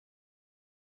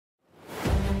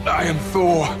I am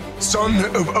Thor, son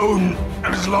of Odin,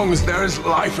 and as long as there is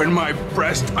life in my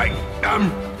breast, I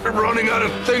am running out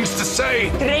of things to say.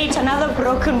 Great, another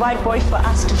broken white boy for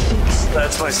us to fix.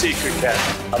 That's my secret,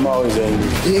 Cat. I'm always angry.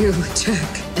 You took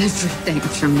everything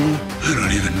from me. I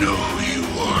don't even know who you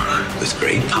are. With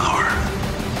great power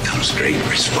comes great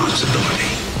responsibility.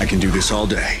 I can do this all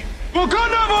day.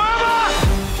 Wakanda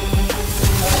forever!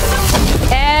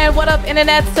 And what up,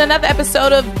 internet? It's another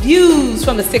episode of Views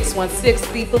from the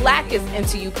 616, the Blackest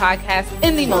MCU podcast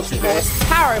in the multiverse,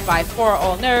 powered by For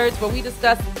All Nerds, where we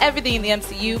discuss everything in the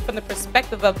MCU from the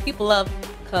perspective of people of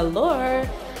color.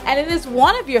 And it is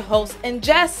one of your hosts, and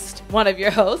just one of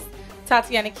your hosts,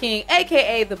 Tatiana King,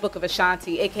 a.k.a. the Book of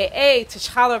Ashanti, a.k.a.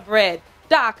 T'Challa Bread,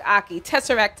 Doc Aki,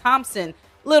 Tesseract Thompson,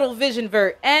 Little Vision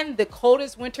Vert, and the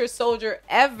coldest winter soldier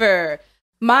ever.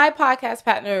 My podcast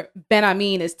partner,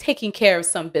 Benhameen, is taking care of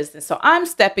some business, so I'm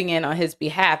stepping in on his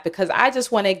behalf because I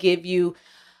just want to keep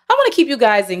you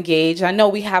guys engaged. I know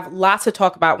we have lots to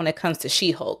talk about when it comes to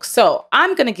She-Hulk, so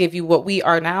I'm going to give you what we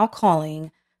are now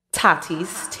calling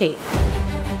Tati's Take.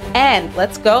 And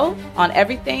let's go on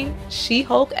everything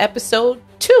She-Hulk episode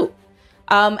 2.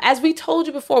 As we told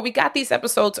you before, we got these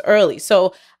episodes early,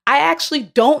 so I actually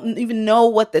don't even know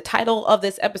what the title of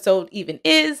this episode even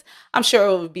is. I'm sure it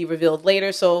will be revealed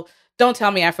later, so don't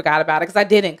tell me I forgot about it, because I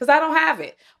didn't, because I don't have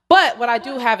it. But what I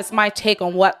do have is my take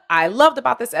on what I loved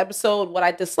about this episode, what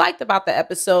I disliked about the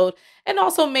episode, and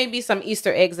also maybe some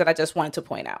Easter eggs that I just wanted to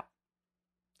point out.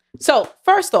 So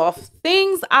first off,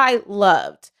 things I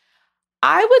loved.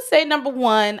 I would say, number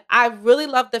one, I really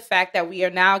love the fact that we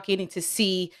are now getting to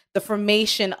see the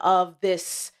formation of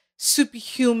this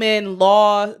superhuman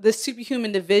law, the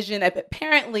superhuman division that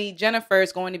apparently Jennifer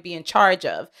is going to be in charge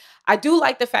of. I do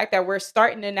like the fact that we're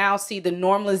starting to now see the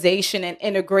normalization and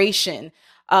integration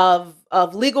of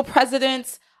legal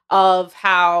precedents, of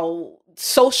how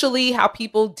socially, how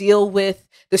people deal with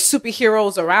the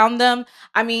superheroes around them.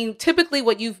 I mean, typically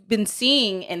what you've been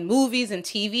seeing in movies and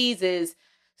TVs is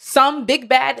some big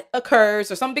bad occurs,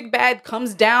 or some big bad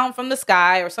comes down from the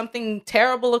sky, or something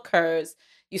terrible occurs.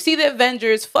 You see the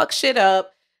Avengers fuck shit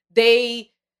up.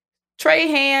 They trade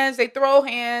hands, they throw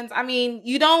hands. I mean,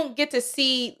 you don't get to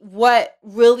see what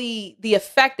really the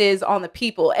effect is on the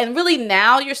people. And really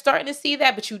now you're starting to see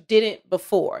that, but you didn't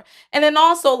before. And then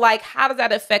also, like, how does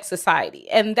that affect society?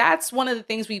 And that's one of the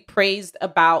things we praised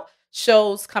about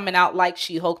shows coming out like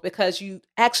She-Hulk, because you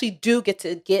actually do get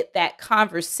to get that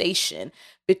conversation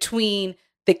between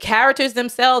the characters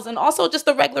themselves and also just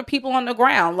the regular people on the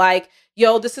ground. Like,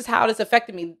 yo, this is how this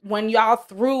affected me. When y'all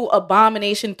threw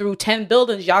Abomination through 10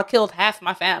 buildings, y'all killed half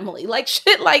my family. Like,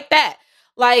 shit like that.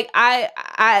 Like,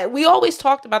 we always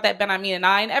talked about that, Benhameen and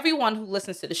I, and everyone who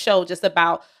listens to the show, just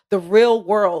about the real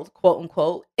world, quote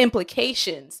unquote,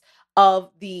 implications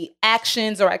of the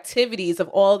actions or activities of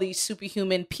all these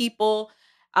superhuman people.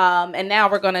 And now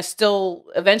we're going to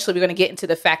eventually we're going to get into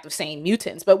the fact of saying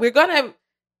mutants, but we're going to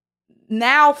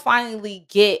now finally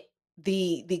get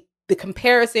the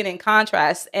comparison and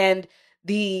contrast and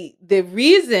the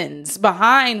reasons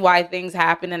behind why things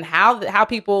happen and how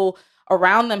people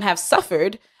around them have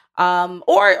suffered. And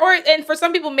for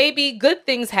some people, maybe good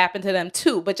things happen to them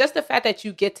too. But just the fact that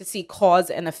you get to see cause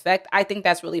and effect, I think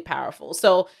that's really powerful.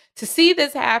 So to see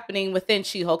this happening within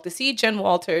She-Hulk, to see Jen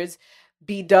Walters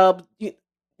be dubbed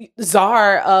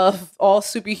czar of all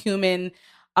superhuman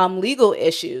legal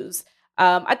issues,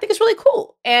 I think it's really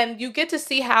cool. And you get to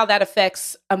see how that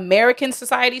affects American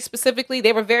society specifically.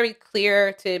 They were very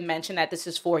clear to mention that this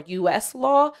is for U.S.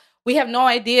 law. We have no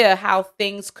idea how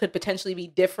things could potentially be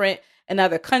different in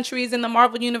other countries in the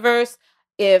Marvel universe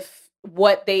if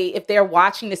they're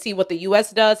watching to see what the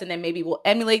U.S. does, and then maybe we'll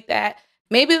emulate that.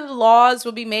 Maybe the laws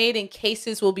will be made and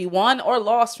cases will be won or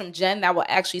lost from Jen that will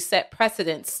actually set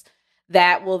precedents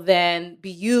that will then be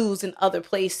used in other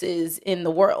places in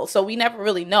the world. So we never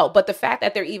really know. But the fact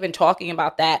that they're even talking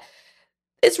about that,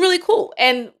 it's really cool.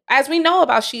 And as we know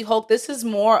about She-Hulk, this is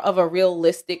more of a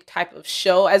realistic type of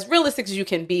show, as realistic as you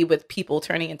can be with people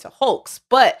turning into Hulks.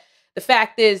 But the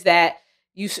fact is that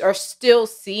you are still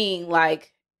seeing,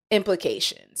 like,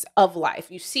 implications of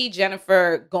life. You see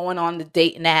Jennifer going on the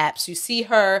dating apps. You see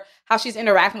her, how she's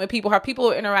interacting with people, how people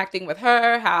are interacting with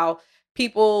her, how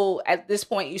people at this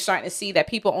point, you're starting to see that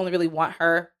people only really want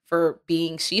her for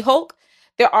being She-Hulk.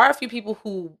 There are a few people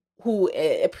who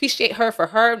appreciate her for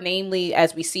her, namely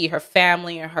as we see her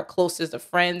family and her closest of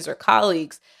friends or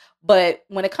colleagues. But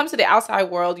when it comes to the outside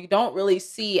world, you don't really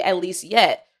see, at least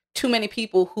yet, too many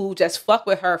people who just fuck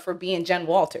with her for being Jen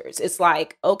Walters. It's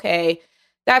like, okay,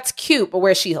 that's cute, but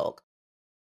where's She-Hulk?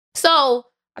 So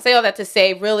I say all that to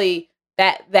say, really,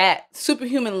 that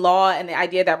superhuman law and the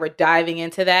idea that we're diving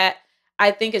into that,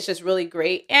 I think it's just really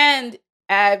great. And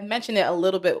I mentioned it a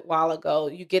little bit while ago.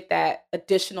 You get that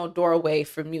additional doorway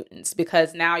for mutants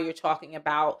because now you're talking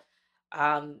about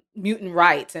mutant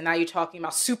rights, and now you're talking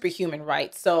about superhuman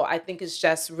rights. So I think it's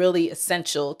just really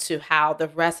essential to how the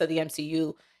rest of the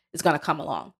MCU is going to come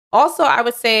along. Also, I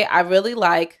would say I really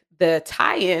like the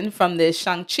tie-in from this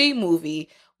Shang-Chi movie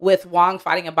with Wong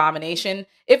fighting Abomination.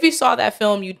 If you saw that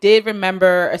film, you did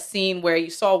remember a scene where you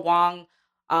saw Wong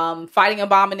fighting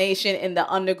Abomination in the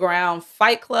underground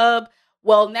fight club.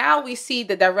 Well, now we see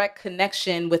the direct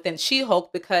connection within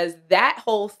She-Hulk because that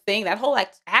whole thing, that whole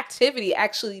activity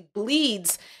actually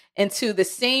bleeds into the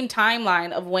same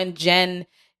timeline of when Jen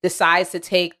decides to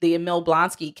take the Emil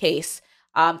Blonsky case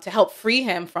to help free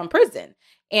him from prison.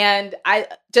 And I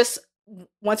just,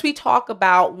 when we talk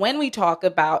about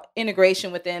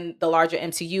integration within the larger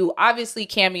MCU, obviously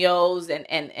cameos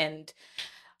and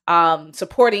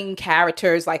supporting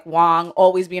characters like Wong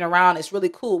always being around is really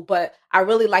cool, but I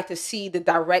really like to see the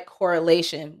direct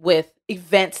correlation with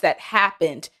events that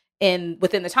happened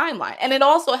within the timeline. And it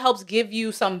also helps give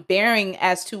you some bearing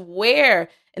as to where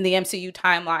in the MCU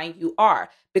timeline you are,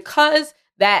 because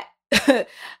that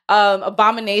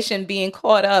Abomination being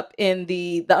caught up in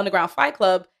the Underground Fight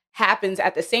Club happens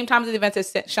at the same time as the events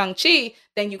of Shang-Chi,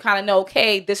 then you kind of know,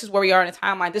 okay, this is where we are in the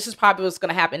timeline. This is probably what's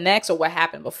going to happen next, or what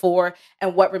happened before,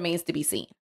 and what remains to be seen.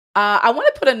 I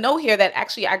want to put a note here that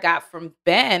actually I got from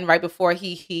Ben right before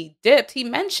he dipped. He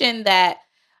mentioned that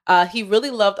he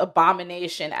really loved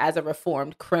Abomination as a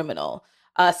reformed criminal.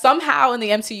 Somehow in the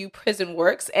MCU, prison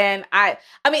works. And I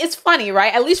mean, it's funny,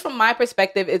 right? At least from my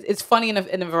perspective, it's funny in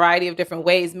a variety of different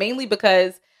ways, mainly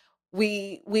because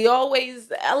we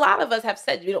always, a lot of us have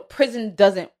said, prison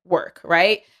doesn't work,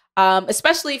 right?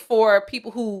 Especially for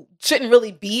people who shouldn't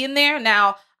really be in there.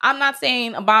 Now, I'm not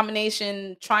saying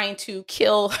Abomination trying to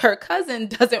kill her cousin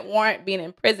doesn't warrant being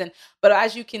in prison, but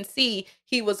as you can see,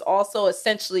 he was also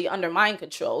essentially under mind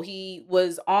control. He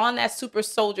was on that super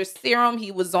soldier serum.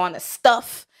 He was on the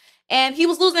stuff, and he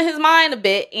was losing his mind a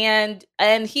bit, and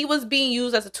he was being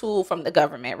used as a tool from the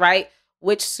government, right?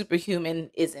 Which Superhuman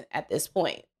isn't at this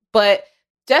point. But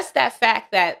just that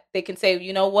fact that they can say,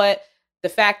 you know what, the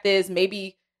fact is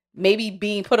maybe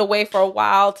being put away for a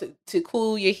while to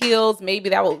cool your heels, maybe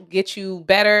that will get you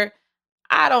better.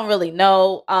 I don't really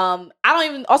know. I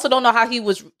don't know how he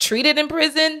was treated in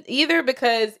prison either,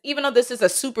 because even though this is a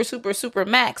super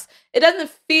max, it doesn't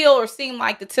feel or seem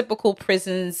like the typical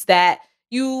prisons that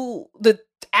the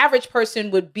average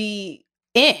person would be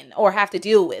in or have to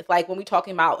deal with. Like when we're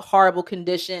talking about horrible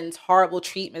conditions, horrible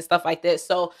treatment, stuff like this.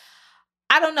 So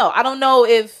I don't know. I don't know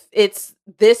if it's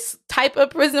this type of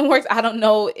prison works. I don't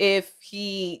know if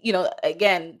he,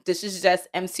 again, this is just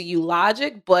MCU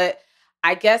logic, but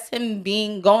I guess him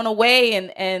going away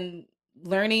and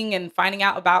learning and finding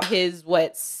out about his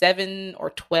 7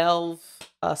 or 12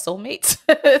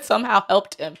 soulmates somehow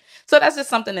helped him. So that's just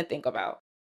something to think about.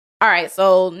 All right,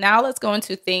 so now let's go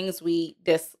into things we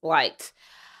disliked.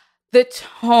 The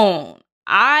tone.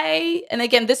 And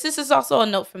again, this is also a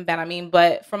note from Benhameen,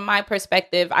 but from my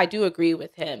perspective, I do agree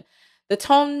with him. The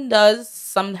tone does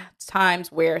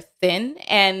sometimes wear thin,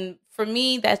 and for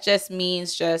me, that just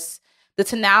means the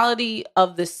tonality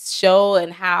of the show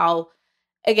and how,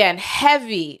 again,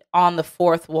 heavy on the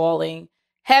fourth walling,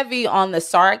 heavy on the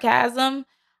sarcasm.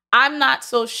 I'm not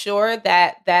so sure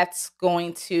that that's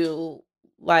going to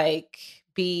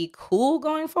be cool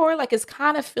going forward. Like it's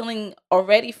kind of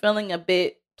already feeling a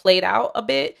bit played out a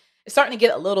bit. It's starting to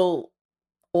get a little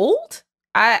old.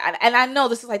 I know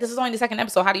this is only the second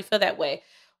episode. How do you feel that way?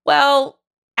 Well,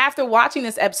 after watching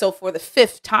this episode for the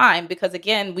 5th time, because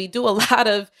again, we do a lot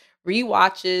of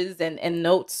rewatches and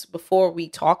notes before we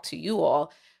talk to you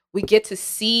all, we get to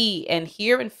see and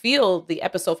hear and feel the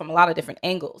episode from a lot of different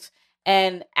angles.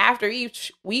 And after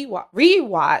each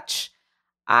rewatch,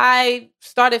 I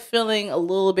started feeling a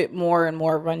little bit more and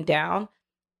more run down.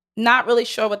 Not really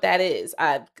sure what that is.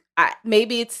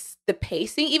 Maybe it's the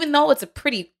pacing, even though it's a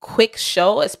pretty quick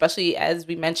show, especially as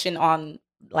we mentioned on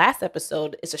last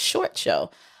episode, it's a short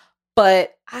show.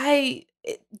 But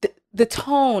the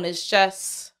tone is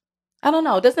just, I don't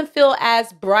know, it doesn't feel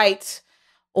as bright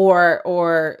or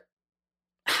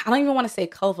I don't even want to say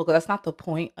colorful, because that's not the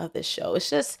point of this show. It's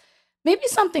just maybe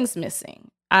something's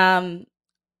missing.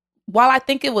 While I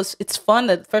think it's fun,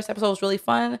 the first episode was really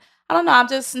fun, I don't know, I'm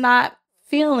just not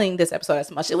feeling this episode as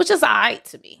much. It was just alright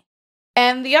to me.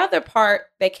 And the other part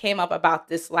that came up about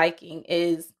disliking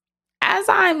is, as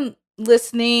I'm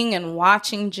listening and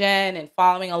watching Jen and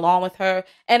following along with her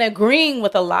and agreeing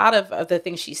with a lot of the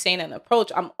things she's saying and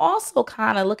approach, I'm also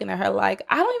kind of looking at her like,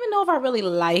 I don't even know if I really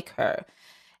like her.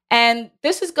 And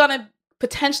this is going to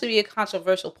potentially be a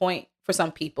controversial point for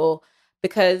some people,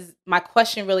 because my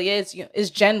question really is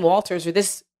Jen Walters, or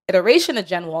this iteration of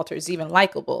Jen Walters, even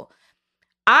likable?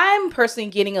 I'm personally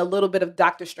getting a little bit of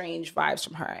Doctor Strange vibes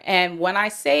from her. And when I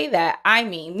say that, I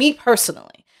mean me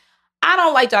personally. I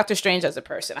don't like Doctor Strange as a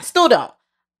person. I still don't.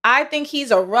 I think he's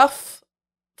a rough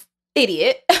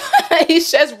idiot.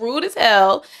 He's just rude as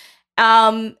hell.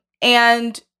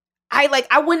 And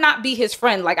I would not be his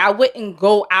friend. Like, I wouldn't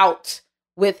go out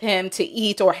with him to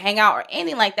eat or hang out or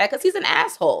anything like that, because he's an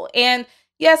asshole. And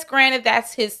yes, granted,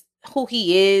 that's who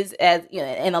he is, as you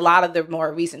know, in a lot of the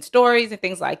more recent stories and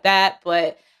things like that.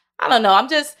 But I don't know.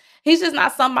 He's just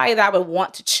not somebody that I would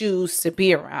want to choose to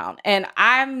be around. And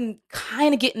I'm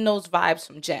kind of getting those vibes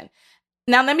from Jen.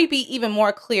 Now, let me be even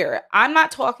more clear. I'm not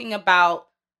talking about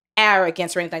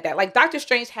arrogance or anything like that. Like, Doctor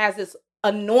Strange has this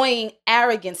annoying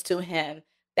arrogance to him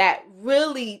that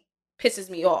really pisses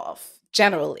me off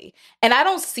generally. And I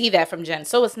don't see that from Jen.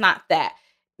 So it's not that.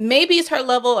 Maybe it's her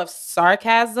level of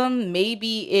sarcasm.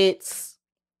 Maybe it's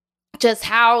just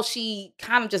how she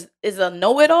kind of just is a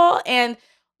know-it-all. And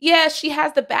yeah, she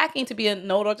has the backing to be a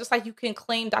know-it-all, just like you can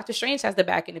claim Doctor Strange has the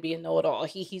backing to be a know-it-all.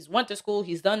 He's went to school,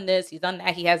 he's done this, he's done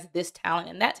that, he has this talent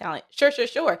and that talent.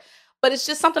 Sure. But it's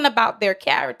just something about their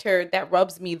character that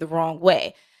rubs me the wrong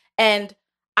way. And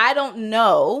I don't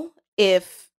know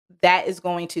if that is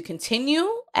going to continue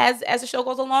as the show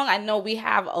goes along. I know we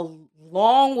have a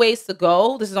long ways to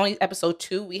go. This is only episode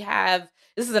 2.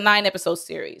 This is a 9-episode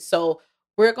series. So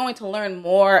we're going to learn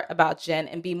more about Jen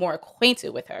and be more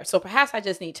acquainted with her. So perhaps I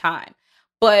just need time.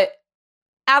 But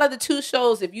out of the 2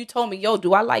 shows, if you told me, yo,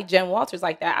 do I like Jen Walters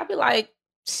like that? I'd be like,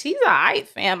 she's all right,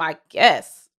 fam, I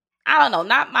guess. I don't know,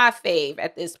 not my fave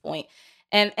at this point.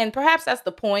 And perhaps that's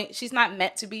the point. She's not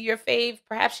meant to be your fave.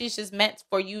 Perhaps she's just meant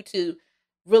for you to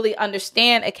really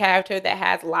understand a character that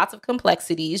has lots of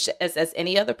complexities, as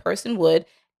any other person would.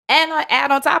 And I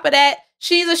add on top of that,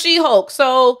 she's a She-Hulk.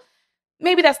 So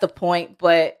maybe that's the point,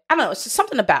 but I don't know. It's just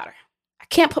something about her. I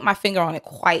can't put my finger on it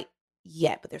quite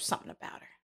yet, but there's something about her.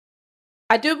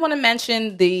 I do want to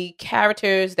mention the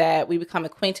characters that we become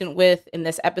acquainted with in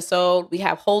this episode. We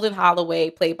have Holden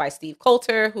Holloway, played by Steve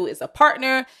Coulter, who is a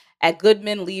partner at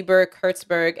Goodman, Lieber,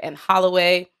 Kurtzberg, and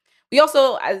Holloway. We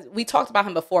also, we talked about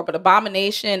him before, but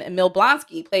Abomination Emil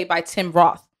Blonsky, played by Tim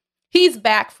Roth. He's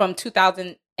back from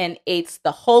 2008's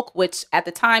The Hulk, which at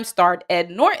the time starred Ed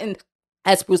Norton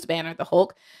as Bruce Banner, the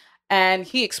Hulk. And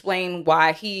he explained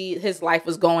why his life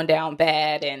was going down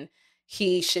bad and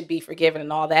he should be forgiven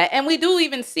and all that. And we do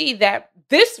even see that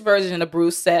this version of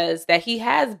Bruce says that he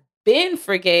has been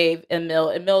forgave Emil.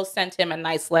 Emil sent him a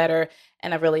nice letter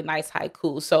and a really nice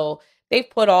haiku. So they've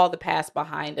put all the past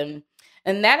behind him.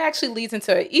 And that actually leads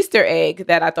into an Easter egg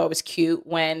that I thought was cute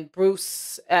when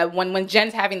Bruce, when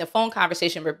Jen's having the phone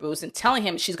conversation with Bruce and telling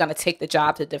him she's going to take the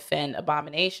job to defend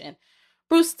Abomination.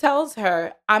 Bruce tells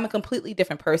her, I'm a completely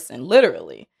different person,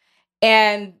 literally.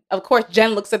 And of course,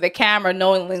 Jen looks at the camera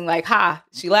knowingly like, ha,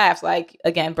 she laughs, like,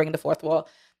 again, bringing the fourth wall.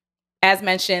 As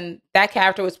mentioned, that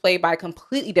character was played by a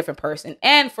completely different person.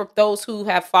 And for those who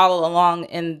have followed along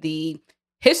in the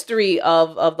history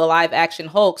of the live action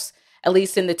Hulks, at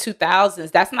least in the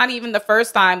 2000s, that's not even the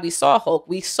first time we saw Hulk.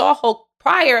 We saw Hulk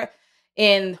prior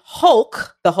in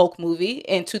Hulk, the Hulk movie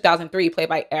in 2003, played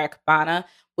by Eric Bana,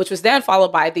 which was then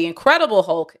followed by The Incredible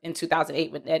Hulk in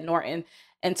 2008 with Ed Norton,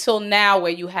 until now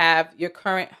where you have your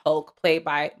current Hulk played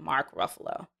by Mark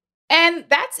Ruffalo. And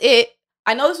that's it.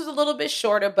 I know this was a little bit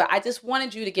shorter, but I just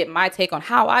wanted you to get my take on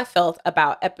how I felt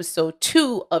about episode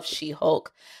 2 of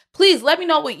She-Hulk. Please let me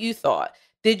know what you thought.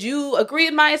 Did you agree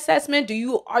with my assessment?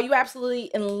 Are you absolutely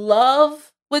in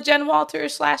love with Jen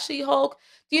Walters / She-Hulk?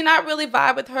 Do you not really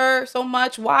vibe with her so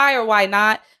much? Why or why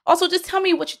not? Also, just tell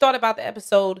me what you thought about the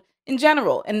episode in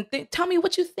general. And tell me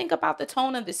what you think about the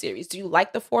tone of the series. Do you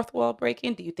like the fourth wall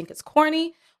breaking? Do you think it's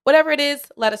corny? Whatever it is,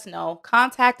 let us know.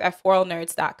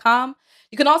 contact@4allnerds.com.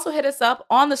 You can also hit us up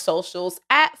on the socials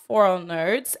at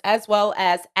 4allnerds, as well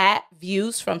as at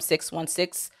Views from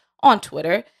 616 on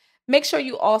Twitter. Make sure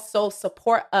you also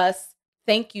support us.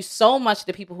 Thank you so much to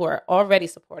the people who are already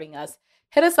supporting us.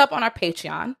 Hit us up on our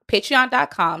Patreon,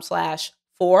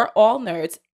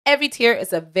 patreon.com/4allnerds. Every tier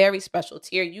is a very special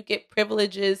tier. You get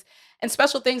privileges and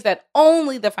special things that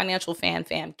only the financial fam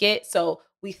get. So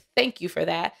we thank you for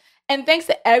that. And thanks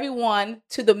to everyone,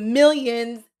 to the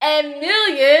millions and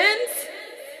millions,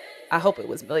 I hope it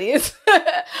was millions,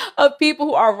 of people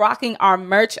who are rocking our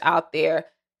merch out there.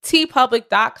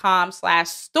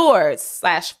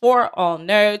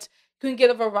 tpublic.com/stores/forallnerds. You can get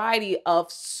a variety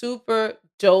of super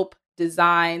dope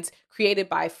designs created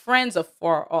by friends of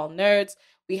For All Nerds.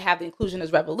 We have the Inclusion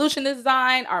is Revolution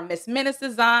design, our Miss Minutes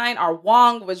design, our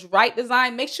Wong was right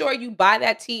design. Make sure you buy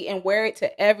that tee and wear it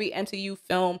to every MCU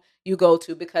film you go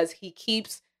to, because he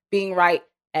keeps being right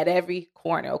at every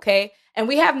corner, okay? And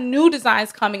we have new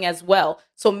designs coming as well.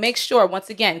 So make sure, once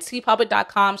again,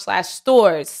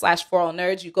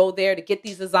 tpublic.com/stores/forallnerds. You go there to get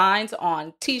these designs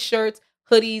on t-shirts,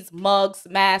 hoodies, mugs,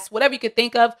 masks, whatever you could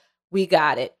think of, we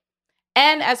got it.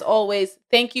 And as always,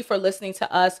 thank you for listening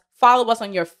to us. Follow us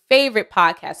on your favorite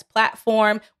podcast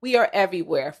platform. We are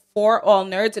everywhere, For All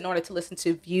Nerds, in order to listen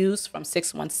to Views from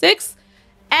 616.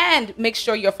 And make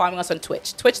sure you're following us on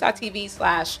Twitch,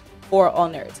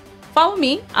 twitch.tv/forallnerds. Follow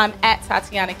me, I'm at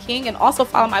Tatiana King, and also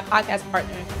follow my podcast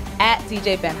partner at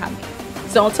DJ Benhameen.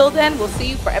 So until then, we'll see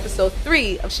you for episode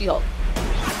 3 of She-Hulk.